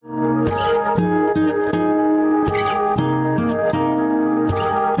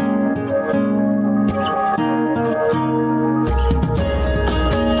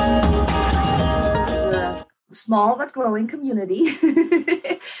small but growing community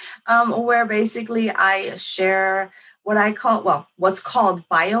where basically I share what's called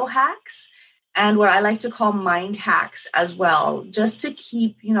biohacks and what I like to call mind hacks as well, just to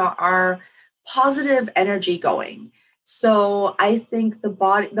keep, our positive energy going. So I think the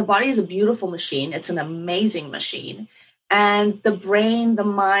body is a beautiful machine. It's an amazing machine. And the brain, the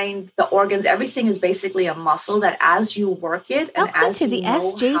mind, the organs, everything is basically a muscle that as you work it and Welcome as to you the know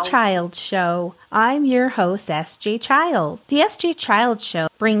SJ how Child Show. I'm your host, SJ Child. The SJ Child Show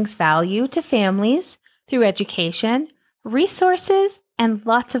brings value to families through education, resources, and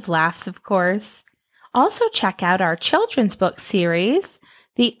lots of laughs, of course. Also, check out our children's book series,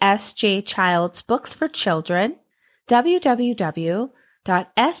 the SJ Child's Books for Children,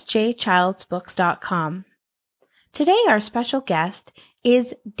 www.sjchildsbooks.com. Today, our special guest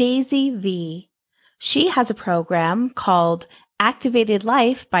is Daisy V. She has a program called Activated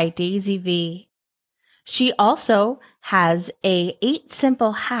Life by Daisy V. She also has 8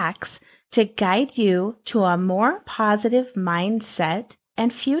 simple hacks to guide you to a more positive mindset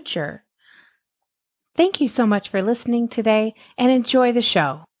and future. Thank you so much for listening today and enjoy the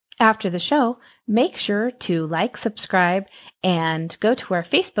show. After the show, make sure to like, subscribe, and go to our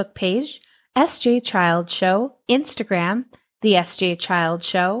Facebook page, SJ Child Show, Instagram, The SJ Child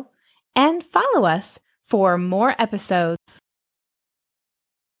Show, and follow us for more episodes.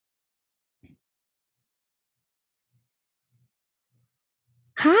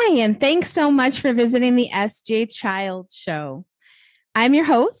 Hi, and thanks so much for visiting the SJ Child Show. I'm your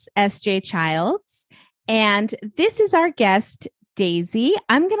host, SJ Childs, and this is our guest, Daisy.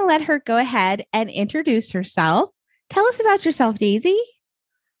 I'm going to let her go ahead and introduce herself. Tell us about yourself, Daisy.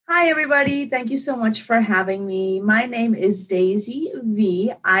 Hi, everybody. Thank you so much for having me. My name is Daisy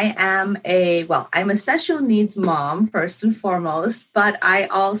V. I'm a special needs mom, first and foremost, but I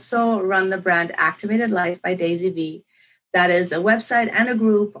also run the brand Activated Life by Daisy V. That is a website and a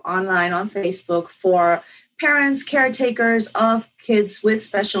group online on Facebook for parents, caretakers of kids with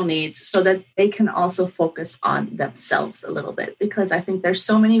special needs so that they can also focus on themselves a little bit, because I think there's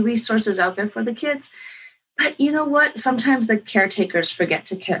so many resources out there for the kids. But you know what? Sometimes the caretakers forget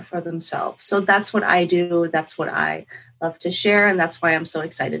to care for themselves. So that's what I do. That's what I love to share. And that's why I'm so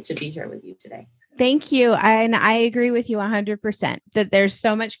excited to be here with you today. Thank you. And I agree with you 100% that there's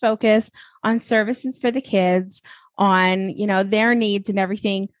so much focus on services for the kids, on, their needs and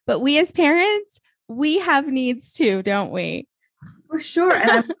everything. But we as parents, we have needs too, don't we? For sure. And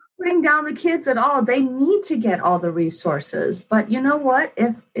I'm not putting down the kids at all. They need to get all the resources. But you know what?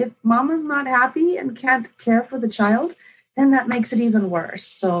 If mama's not happy and can't care for the child, then that makes it even worse.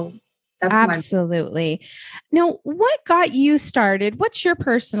 So that's absolutely. Now, what got you started? What's your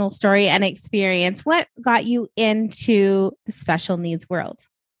personal story and experience? What got you into the special needs world?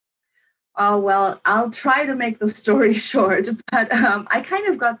 Oh, well, I'll try to make the story short, but I kind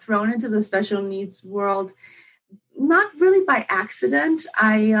of got thrown into the special needs world, not really by accident.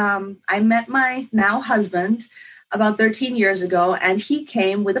 I met my now husband about 13 years ago, and he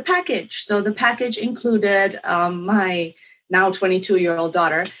came with a package. So the package included my now 22-year-old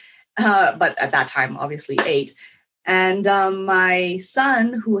daughter, but at that time, obviously 8. And my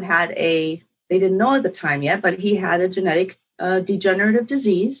son, who they didn't know at the time yet, but he had a genetic degenerative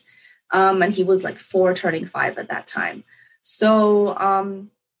disease. And he was like 4 turning 5 at that time. So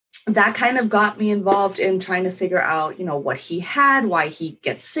that kind of got me involved in trying to figure out, what he had, why he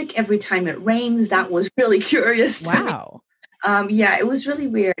gets sick every time it rains. That was really curious to me. Yeah, it was really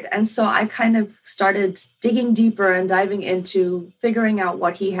weird. And so I kind of started digging deeper and diving into figuring out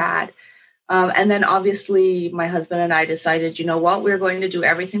what he had. And then obviously my husband and I decided, we're going to do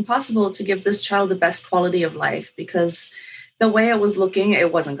everything possible to give this child the best quality of life, because the way it was looking,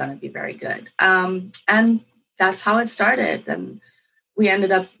 it wasn't going to be very good. And that's how it started. And we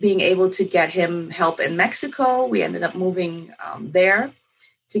ended up being able to get him help in Mexico. We ended up moving there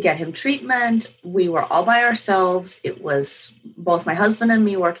to get him treatment. We were all by ourselves. It was both my husband and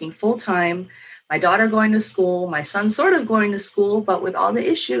me working full time, my daughter going to school, my son sort of going to school, but with all the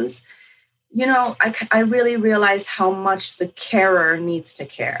issues, I really realized how much the carer needs to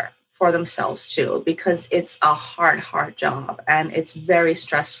care for themselves too, because it's a hard job and it's very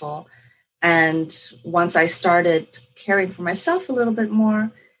stressful. And once I started caring for myself a little bit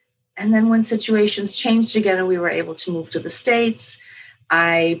more, and then when situations changed again and we were able to move to the States,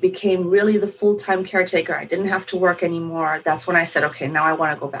 I became really the full-time caretaker. I didn't have to work anymore. That's when I said, okay, now I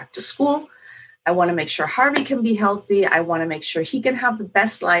want to go back to school. I want to make sure Harvey can be healthy. I want to make sure he can have the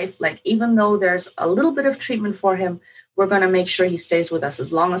best life. Like, even though there's a little bit of treatment for him, we're going to make sure he stays with us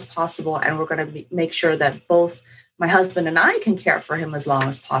as long as possible. And we're going to make sure that both my husband and I can care for him as long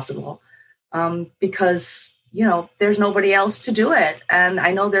as possible. Because there's nobody else to do it. And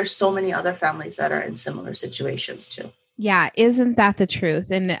I know there's so many other families that are in similar situations too. Yeah, isn't that the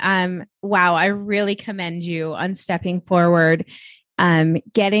truth? And wow, I really commend you on stepping forward,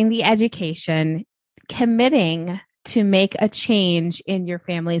 getting the education, committing to make a change in your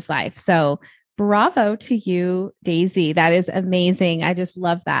family's life. So bravo to you, Daisy. That is amazing. I just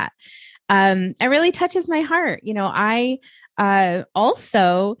love that. It really touches my heart. I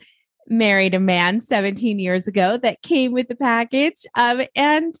also married a man 17 years ago that came with the package.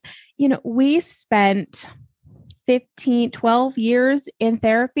 And we spent 12 years in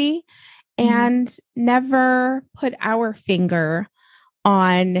therapy and never put our finger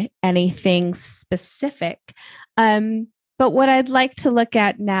on anything specific. But what I'd like to look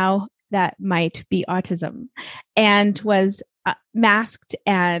at now that might be autism and was masked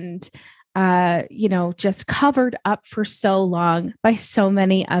and just covered up for so long by so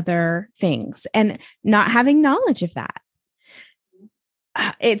many other things and not having knowledge of that.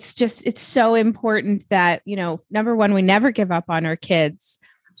 It's so important that, number one, we never give up on our kids.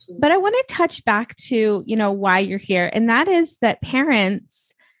 Absolutely. But I want to touch back to, why you're here. And that is that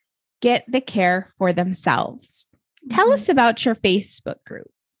parents get the care for themselves. Tell us about your Facebook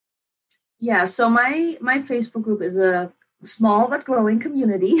group. Yeah. So my Facebook group is a small but growing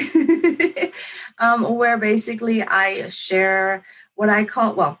community where basically I share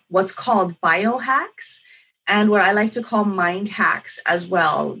what's called biohacks and what I like to call mind hacks as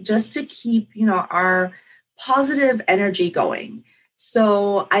well, just to keep, our positive energy going.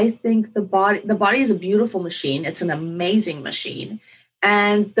 So I think the body is a beautiful machine. It's an amazing machine.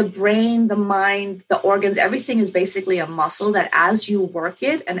 And the brain, the mind, the organs, everything is basically a muscle that as you work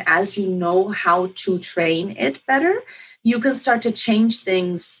it and as you know how to train it better, you can start to change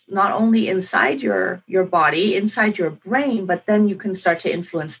things not only inside your body, inside your brain, but then you can start to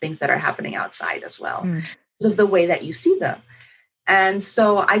influence things that are happening outside as well because of the way that you see them. And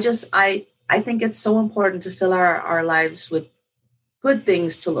so I think it's so important to fill our lives with good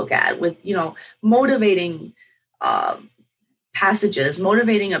things to look at, with, motivating passages,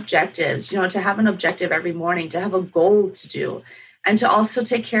 motivating objectives, to have an objective every morning, to have a goal to do, and to also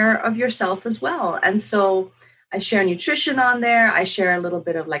take care of yourself as well. And so I share nutrition on there. I share a little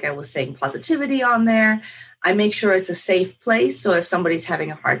bit of, like I was saying, positivity on there. I make sure it's a safe place. So if somebody's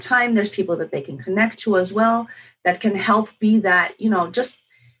having a hard time, there's people that they can connect to as well that can help be that, just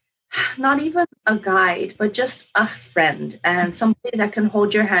not even a guide, but just a friend and somebody that can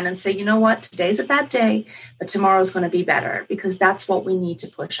hold your hand and say, you know what, today's a bad day, but tomorrow's going to be better, because that's what we need to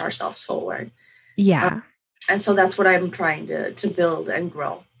push ourselves forward. Yeah. And so that's what I'm trying to build and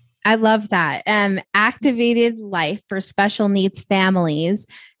grow. I love that. Activated Life for Special Needs Families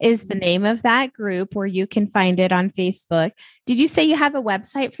is the name of that group, where you can find it on Facebook. Did you say you have a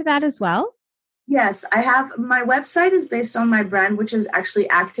website for that as well? Yes, I have. My website is based on my brand, which is actually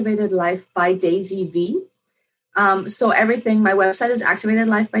Activated Life by Daisy V. So everything, my website is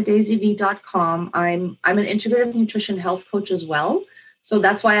activatedlifebydaisyv.com. I'm an integrative nutrition health coach as well. So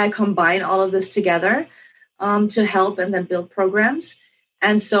that's why I combine all of this together to help and then build programs.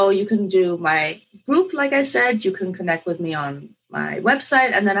 And so you can do my group, like I said, you can connect with me on my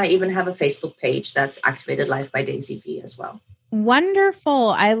website. And then I even have a Facebook page that's Activated Life by Daisy V as well.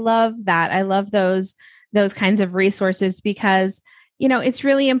 Wonderful. I love that. I love those kinds of resources because, it's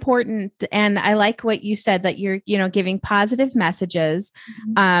really important. And I like what you said, that you're, giving positive messages.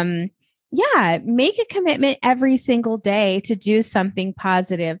 Make a commitment every single day to do something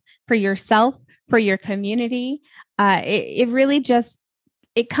positive for yourself, for your community. It really just,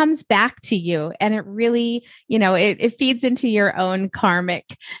 it comes back to you, and it really, it feeds into your own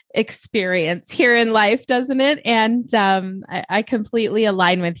karmic experience here in life, doesn't it? And I completely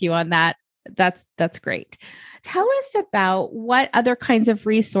align with you on that. That's great. Tell us about what other kinds of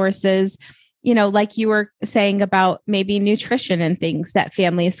resources, like you were saying about maybe nutrition and things that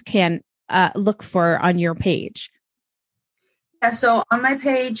families can look for on your page. Yeah, so on my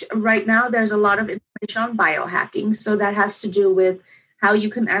page right now, there's a lot of information on biohacking. So that has to do with how you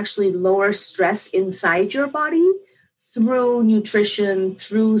can actually lower stress inside your body through nutrition,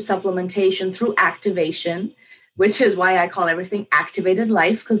 through supplementation, through activation, which is why I call everything Activated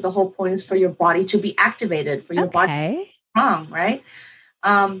Life, because the whole point is for your body to be activated, for your body to be strong, right?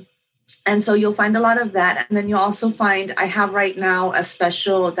 And so you'll find a lot of that. And then you'll also find, I have right now a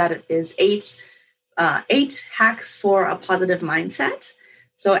special that is 8 hacks for a positive mindset.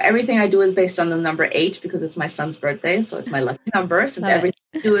 So everything I do is based on the number 8 because it's my son's birthday. So it's my lucky number, since everything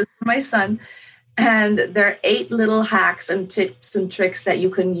I do is for my son. And there are 8 little hacks and tips and tricks that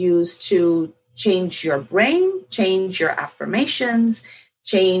you can use to change your brain, change your affirmations,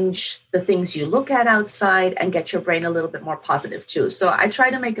 change the things you look at outside, and get your brain a little bit more positive too. So I try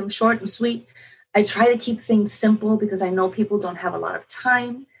to make them short and sweet. I try to keep things simple because I know people don't have a lot of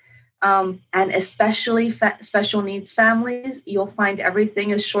time. And especially special needs families, you'll find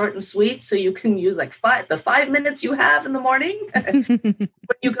everything is short and sweet. So you can use like the 5 minutes you have in the morning,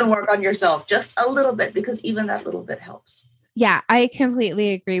 but you can work on yourself just a little bit, because even that little bit helps. Yeah, I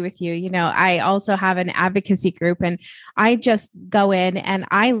completely agree with you. I also have an advocacy group, and I just go in and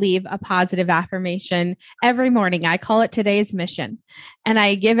I leave a positive affirmation every morning. I call it today's mission. And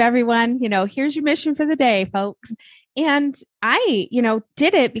I give everyone, here's your mission for the day, folks. And I,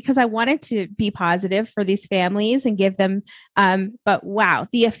 did it because I wanted to be positive for these families and give them, but wow,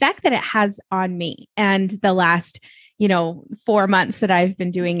 the effect that it has on me and the last 4 months that I've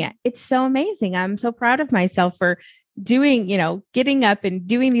been doing it, it's so amazing. I'm so proud of myself for doing, getting up and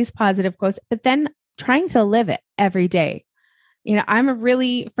doing these positive quotes, but then trying to live it every day. I'm a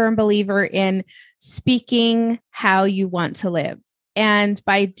really firm believer in speaking how you want to live. And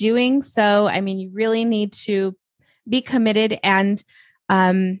by doing so, you really need to be committed and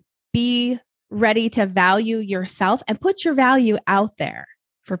be ready to value yourself and put your value out there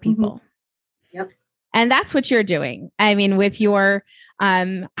for people. Mm-hmm. Yep. And that's what you're doing. With your,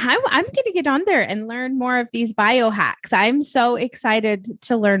 I'm going to get on there and learn more of these biohacks. I'm so excited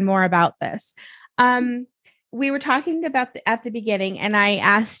to learn more about this. We were talking about at the beginning, and I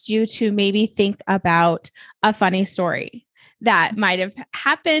asked you to maybe think about a funny story that might have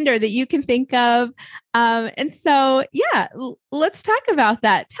happened or that you can think of. And so, let's talk about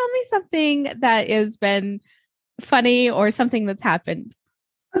that. Tell me something that has been funny or something that's happened.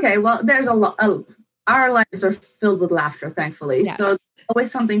 Okay, well, there's a lot. Our lives are filled with laughter, thankfully. Yes. So there's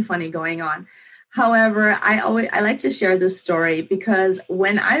always something funny going on. However, I like to share this story because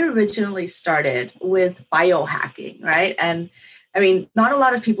when I originally started with biohacking, right? And not a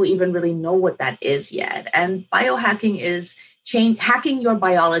lot of people even really know what that is yet. And biohacking is hacking your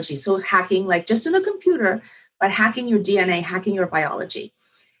biology. So hacking like just in a computer, but hacking your DNA, hacking your biology.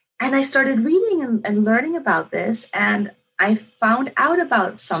 And I started reading and learning about this. And I found out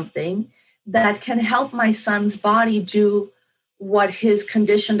about something that can help my son's body do what his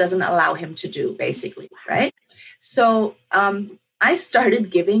condition doesn't allow him to do, basically, right? So I started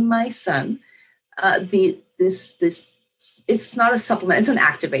giving my son this. It's not a supplement, it's an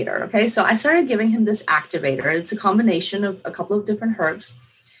activator, okay? So I started giving him this activator. It's a combination of a couple of different herbs.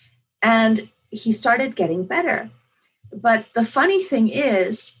 And he started getting better. But the funny thing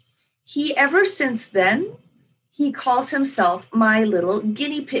is, ever since then, he calls himself my little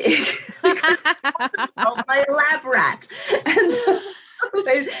guinea pig. My lab rat. And so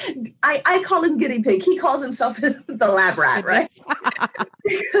I call him guinea pig. He calls himself the lab rat, right?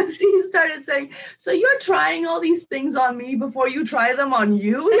 Because he started saying, so you're trying all these things on me before you try them on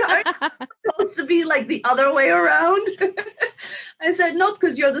you? Aren't you supposed to be like the other way around? I said, nope,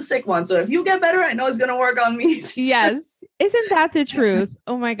 because you're the sick one. So if you get better, I know it's going to work on me. Yes. Isn't that the truth?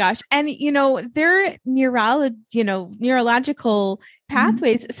 Oh my gosh. And, their neurological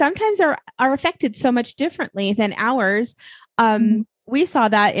pathways sometimes are affected so much differently than ours. We saw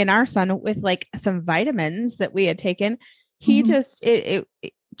that in our son with like some vitamins that we had taken. He just, it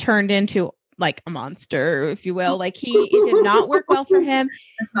turned into like a monster, if you will. Like it did not work well for him.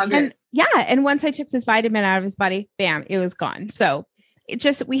 That's not good. And once I took this vitamin out of his body, bam, it was gone. So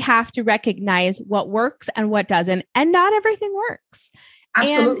we have to recognize what works and what doesn't, and not everything works.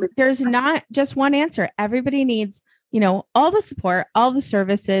 Absolutely. And there's not just one answer. Everybody needs, all the support, all the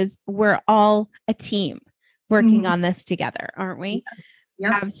services. We're all a team working on this together, aren't we?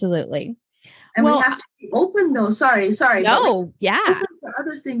 Yeah. Absolutely. And we have to be open though. Sorry. No, yeah. Open to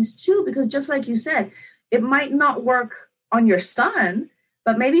other things too, because just like you said, it might not work on your son,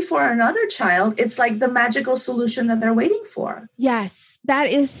 but maybe for another child, it's like the magical solution that they're waiting for. Yes, that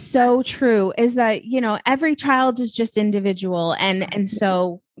is so true. Is that, every child is just individual. And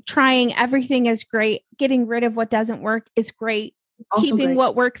so trying everything is great. Getting rid of what doesn't work is great. Also keeping great.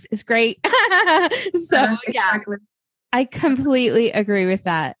 What works is great. So exactly. I completely agree with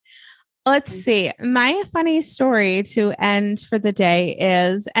that. Let's see. My funny story to end for the day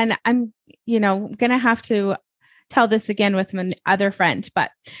is, and I'm, going to have to tell this again with my other friend,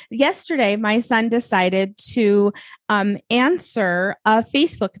 but yesterday my son decided to answer a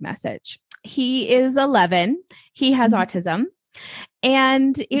Facebook message. He is 11. He has autism,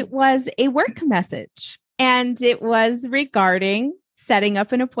 and it was a work message, and it was regarding setting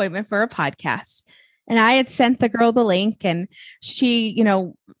up an appointment for a podcast. And I had sent the girl the link, and she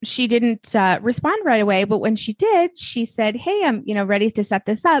didn't respond right away. But when she did, she said, "Hey, I'm, ready to set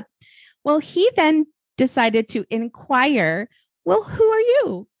this up." Well, he then decided to inquire well, who are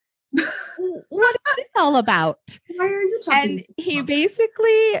you? What is this all about? Why are you talking? And he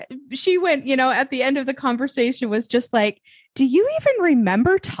basically, she went, at the end of the conversation was just like, do you even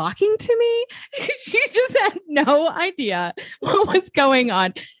remember talking to me? She just had no idea what was going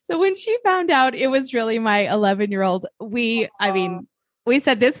on. So when she found out it was really my 11-year-old, we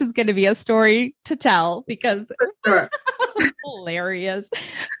said this is going to be a story to tell because sure. Hilarious.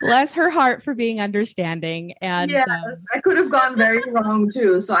 Bless her heart for being understanding. And yes, I could have gone very wrong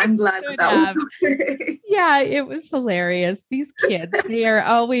too. So I'm glad that was okay. Yeah, it was hilarious. These kids, they are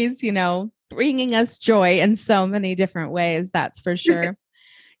always, bringing us joy in so many different ways. That's for sure.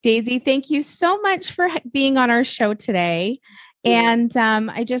 Daisy, thank you so much for being on our show today. And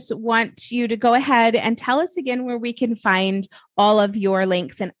I just want you to go ahead and tell us again where we can find all of your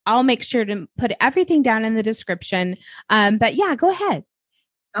links. And I'll make sure to put everything down in the description. But yeah, go ahead.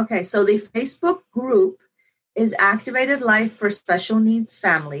 Okay, so the Facebook group is Activated Life for Special Needs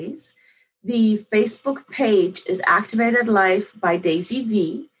Families. The Facebook page is Activated Life by Daisy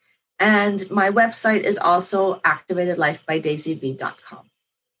V. And my website is also activatedlifebydaisyv.com.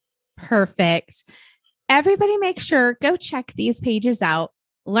 Perfect. Everybody make sure, go check these pages out,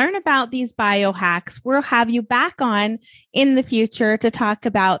 learn about these biohacks. We'll have you back on in the future to talk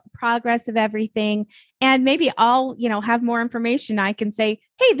about the progress of everything. And maybe I'll, have more information. I can say,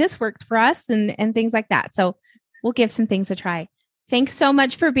 hey, this worked for us and things like that. So we'll give some things a try. Thanks so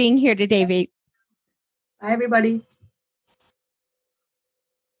much for being here today, Daisy. Bye, everybody.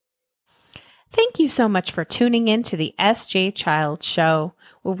 Thank you so much for tuning in to the SJ Child Show,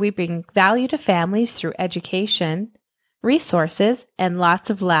 where we bring value to families through education, resources, and lots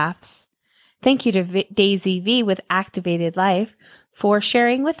of laughs. Thank you to Daisy V with Activated Life for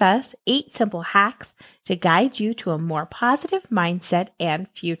sharing with us 8 simple hacks to guide you to a more positive mindset and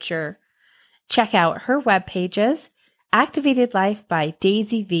future. Check out her web pages, Activated Life by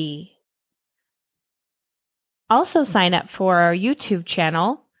Daisy V. Also sign up for our YouTube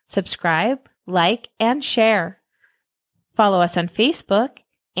channel, subscribe, like, and share. Follow us on Facebook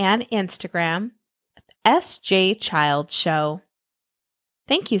and Instagram, SJ Child Show.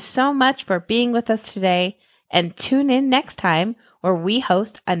 Thank you so much for being with us today, and tune in next time where we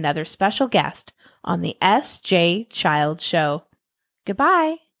host another special guest on the SJ Child Show.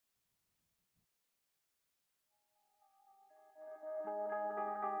 Goodbye.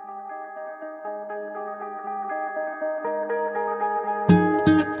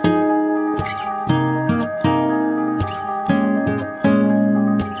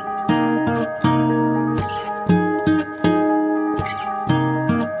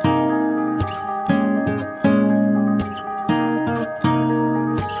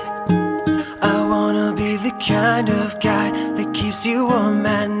 Kind of guy that keeps you warm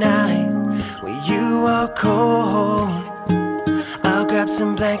at night when you are cold. I'll grab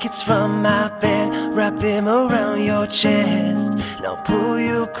some blankets from my bed, wrap them around your chest, and I'll pull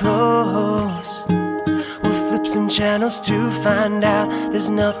you close. We'll flip some channels to find out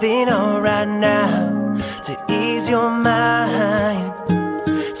there's nothing on right now to ease your mind.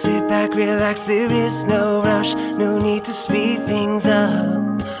 Sit back, relax, there is no rush, no need to speed things up.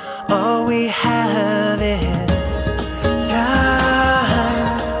 All we have is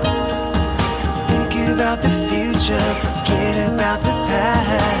time to think about the future, forget about the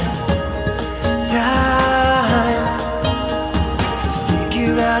past. Time to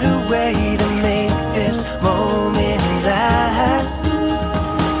figure out a way to make this moment last.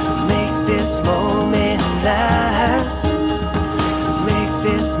 To make this moment last. To make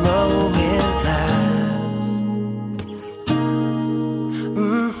this moment last.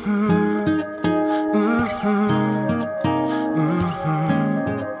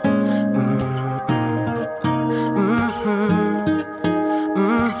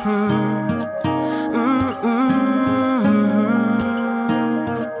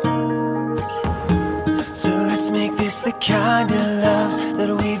 The kind of love that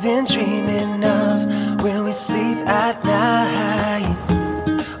we've been dreaming of when we sleep at night.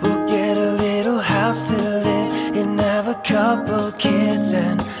 We'll get a little house to live in, have a couple kids,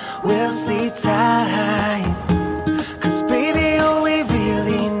 and we'll sleep tight. 'Cause baby, all we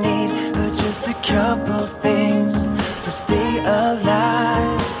really need are just a couple things to stay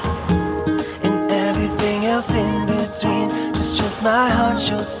alive, and everything else in between. Just trust my heart,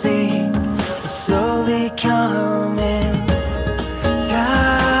 you'll see. We're slowly coming.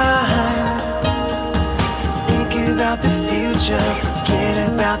 Time to think about the future, forget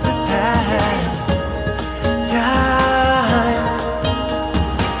about the past. Time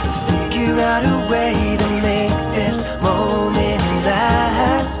to figure out a way to make this moment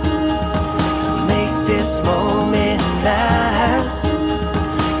last. To make this moment last.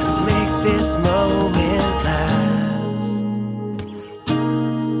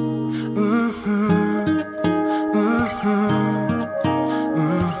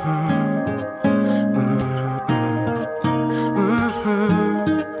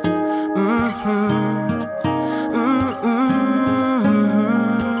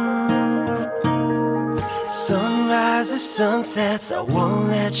 Sunrises, sunsets, I won't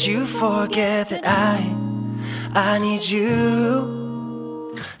let you forget that I need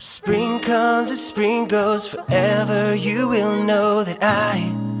you. Spring comes and spring goes, forever you will know that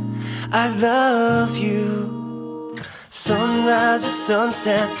I love you. Sunrises,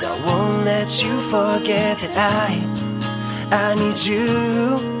 sunsets, I won't let you forget that I need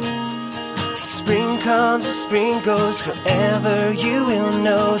you. Spring comes and spring goes, forever you will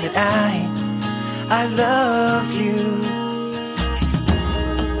know that I love you.